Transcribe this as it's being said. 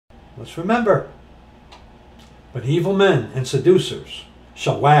Let's remember. But evil men and seducers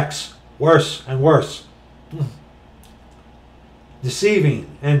shall wax worse and worse,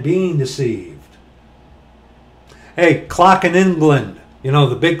 deceiving and being deceived. Hey, clock in England. You know,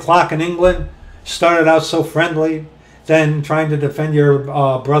 the big clock in England started out so friendly, then trying to defend your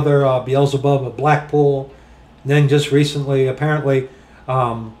brother Beelzebub of Blackpool. Then just recently, apparently,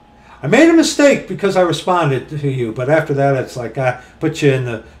 I made a mistake because I responded to you, but after that, it's like I put you in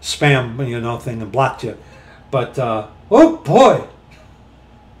the spam, thing and blocked you. But oh boy,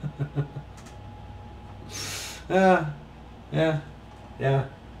 yeah.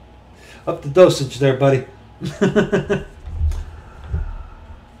 Up the dosage there, buddy.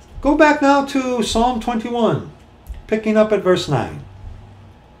 Go back now to Psalm 21, picking up at verse 9.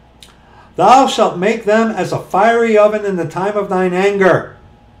 Thou shalt make them as a fiery oven in the time of thine anger,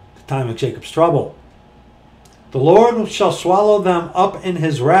 the time of Jacob's trouble. The Lord shall swallow them up in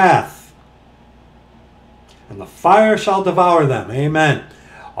his wrath, and the fire shall devour them. Amen.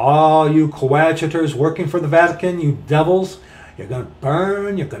 All you coadjutors working for the Vatican, you devils, you're going to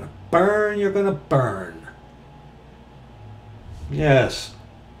burn, you're going to burn, you're going to burn. Yes.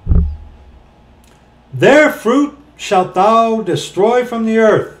 Their fruit shalt thou destroy from the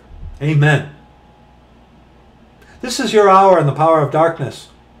earth. Amen. This is your hour in the power of darkness.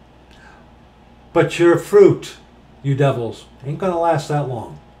 But your fruit, you devils, ain't going to last that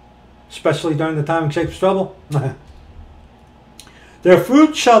long. Especially during the time of Jacob's trouble. Their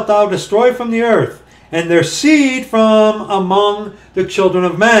fruit shalt thou destroy from the earth, and their seed from among the children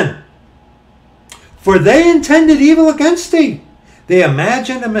of men. For they intended evil against thee. They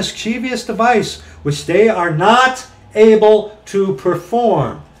imagined a mischievous device, which they are not able to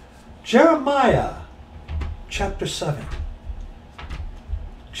perform. Jeremiah chapter 7.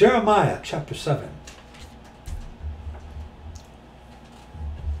 Jeremiah chapter 7.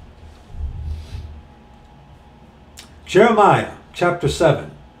 Jeremiah chapter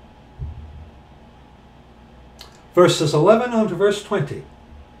 7. Verses 11 on to verse 20.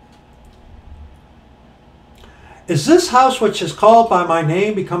 Is this house which is called by my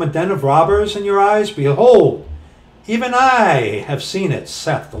name become a den of robbers in your eyes? Behold, even I have seen it,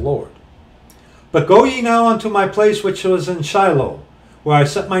 saith the Lord. But go ye now unto my place which was in Shiloh, where I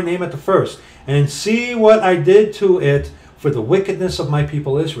set my name at the first, and see what I did to it for the wickedness of my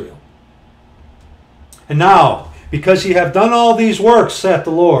people Israel. And now, because ye have done all these works, saith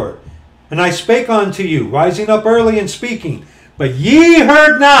the Lord, and I spake unto you, rising up early and speaking, but ye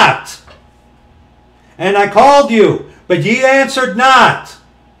heard not. And I called you, but ye answered not.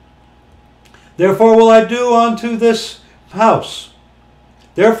 Therefore will I do unto this house.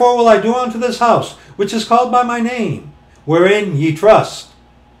 Therefore will I do unto this house, which is called by my name, wherein ye trust.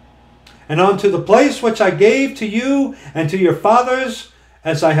 And unto the place which I gave to you and to your fathers,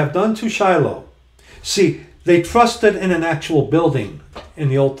 as I have done to Shiloh. See, they trusted in an actual building in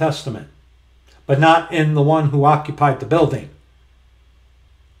the Old Testament, but not in the one who occupied the building.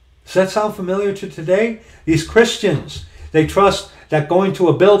 Does that sound familiar to today? These Christians, they trust that going to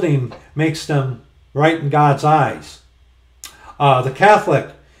a building makes them right in God's eyes. The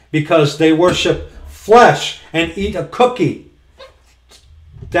Catholic, because they worship flesh and eat a cookie,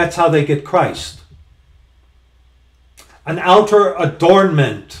 that's how they get Christ. An outer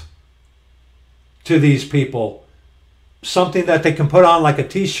adornment to these people, something that they can put on like a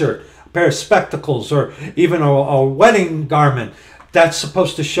t-shirt, a pair of spectacles, or even a wedding garment. That's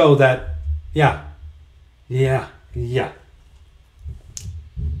supposed to show that, yeah.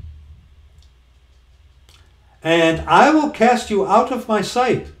 And I will cast you out of my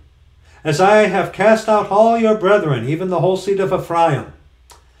sight, as I have cast out all your brethren, even the whole seed of Ephraim.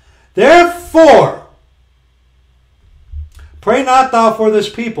 Therefore, pray not thou for this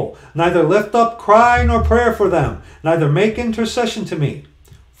people, neither lift up cry nor prayer for them, neither make intercession to me,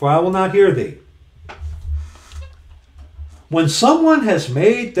 for I will not hear thee. When someone has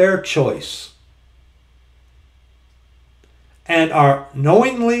made their choice and are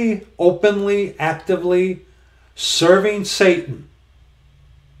knowingly, openly, actively serving Satan,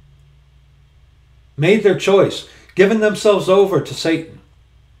 made their choice, given themselves over to Satan.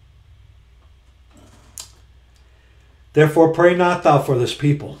 Therefore, pray not thou for this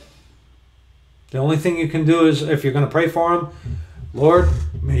people. The only thing you can do is, if you're going to pray for them, Lord,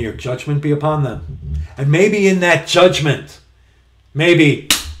 may your judgment be upon them. And maybe in that judgment, maybe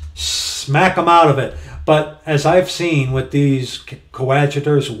smack them out of it. But as I've seen with these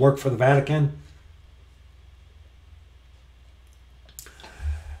coadjutors who work for the Vatican,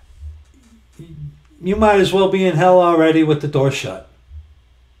 you might as well be in hell already with the door shut.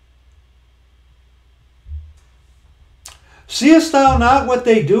 Seest thou not what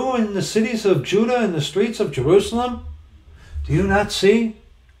they do in the cities of Judah and the streets of Jerusalem? Do you not see?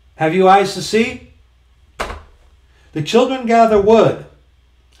 Have you eyes to see? The children gather wood,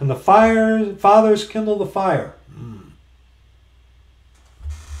 and the fathers kindle the fire.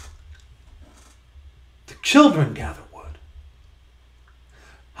 The children gather wood.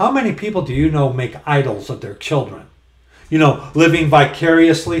 How many people do you know make idols of their children? You know, living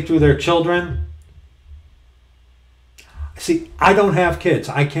vicariously through their children? See, I don't have kids.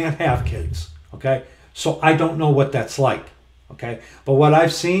 I can't have kids, okay? So I don't know what that's like, okay? But what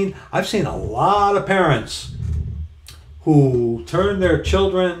I've seen a lot of parents who turn their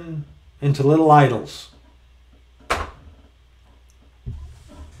children into little idols.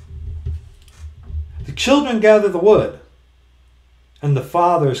 The children gather the wood, and the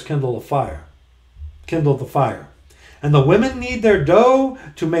fathers kindle the fire. And the women knead their dough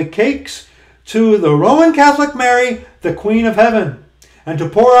to make cakes to the Roman Catholic Mary, the Queen of Heaven, and to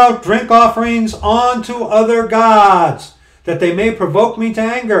pour out drink offerings onto other gods, that they may provoke me to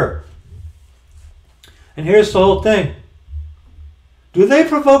anger. And here's the whole thing. Do they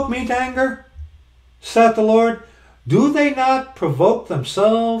provoke me to anger? Saith the Lord. Do they not provoke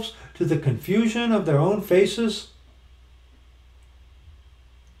themselves to the confusion of their own faces?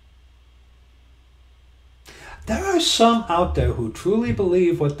 There are some out there who truly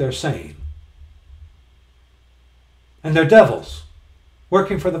believe what they're saying. And they're devils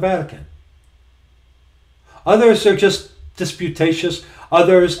working for the Vatican. Others are just disputatious.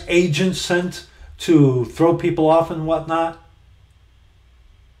 Others agents sent to throw people off and whatnot.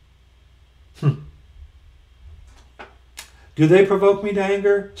 Do they provoke me to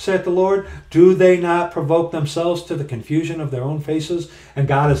anger, saith the Lord? Do they not provoke themselves to the confusion of their own faces? And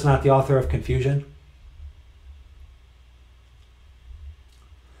God is not the author of confusion.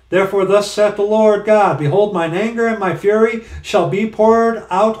 Therefore thus saith the Lord God, behold, mine anger and my fury shall be poured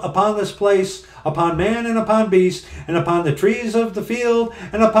out upon this place, upon man and upon beast, and upon the trees of the field,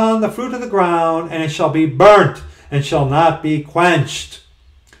 and upon the fruit of the ground, and it shall be burnt, and shall not be quenched.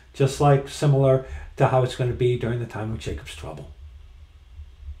 Just like similar to how it's going to be during the time of Jacob's trouble.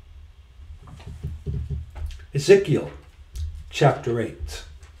 Ezekiel chapter 8.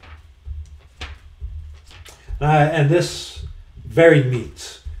 And this very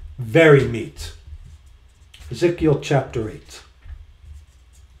meat. Ezekiel chapter 8.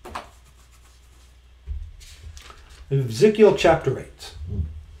 Ezekiel chapter 8.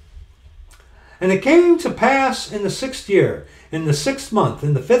 And it came to pass in the 6th year, in the 6th month,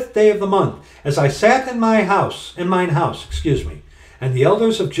 in the 5th day of the month, as I sat in mine house, and the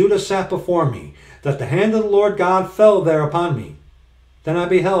elders of Judah sat before me, that the hand of the Lord God fell there upon me. Then I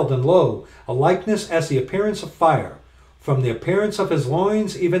beheld, and lo, a likeness as the appearance of fire, from the appearance of his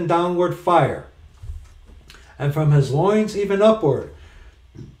loins even downward fire, and from his loins even upward,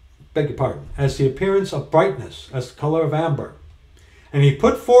 as the appearance of brightness, as the color of amber. And he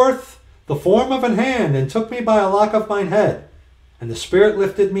put forth the form of an hand, and took me by a lock of mine head. And the Spirit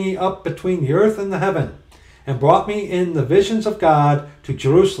lifted me up between the earth and the heaven, and brought me in the visions of God to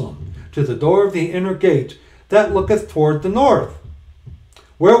Jerusalem, to the door of the inner gate that looketh toward the north,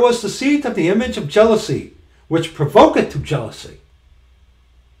 where was the seat of the image of jealousy, which provoketh to jealousy.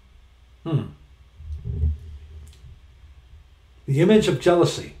 The image of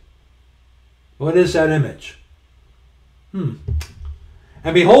jealousy. What is that image? And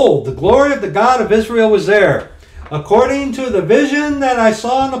behold, the glory of the God of Israel was there, according to the vision that I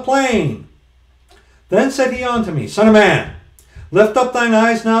saw in the plain. Then said he unto me, Son of man, lift up thine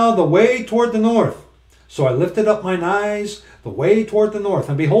eyes now the way toward the north. So I lifted up mine eyes the way toward the north,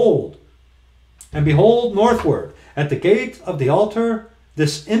 and behold northward, at the gate of the altar,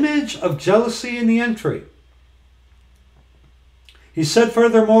 this image of jealousy in the entry. He said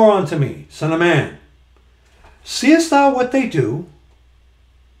furthermore unto me, Son of man, seest thou what they do?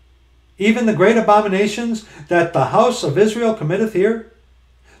 Even the great abominations that the house of Israel committeth here,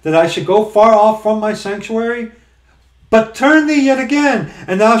 that I should go far off from my sanctuary? But turn thee yet again,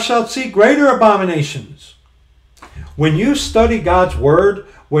 and thou shalt see greater abominations. When you study God's word,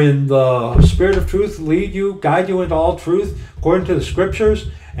 when the Spirit of truth guide you into all truth, according to the Scriptures,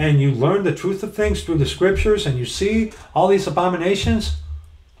 and you learn the truth of things through the Scriptures, and you see all these abominations,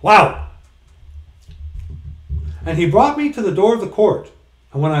 wow! And he brought me to the door of the court,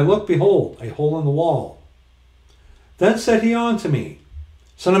 and when I looked, behold, a hole in the wall. Then said he unto me,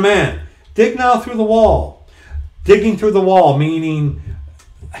 Son of man, dig now through the wall. Digging through the wall, meaning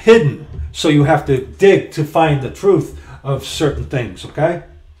hidden. So you have to dig to find the truth of certain things, okay?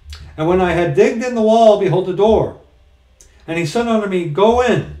 And when I had digged in the wall, behold the door. And he said unto me, Go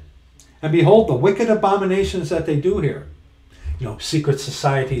in, and behold the wicked abominations that they do here. secret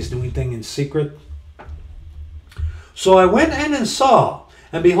societies doing things in secret. So I went in and saw,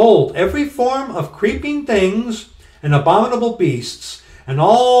 and behold, every form of creeping things and abominable beasts, and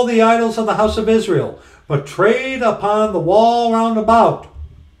all the idols of the house of Israel, portrayed upon the wall round about.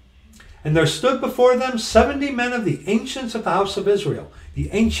 And there stood before them 70 men of the ancients of the house of Israel, the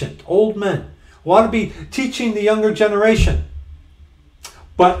ancient, old men, who ought to be teaching the younger generation.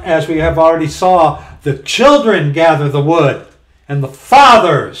 But as we have already saw, the children gather the wood, and the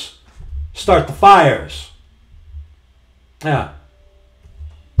fathers start the fires. Yeah.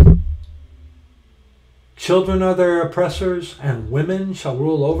 Children are their oppressors, and women shall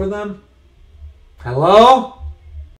rule over them. Hello?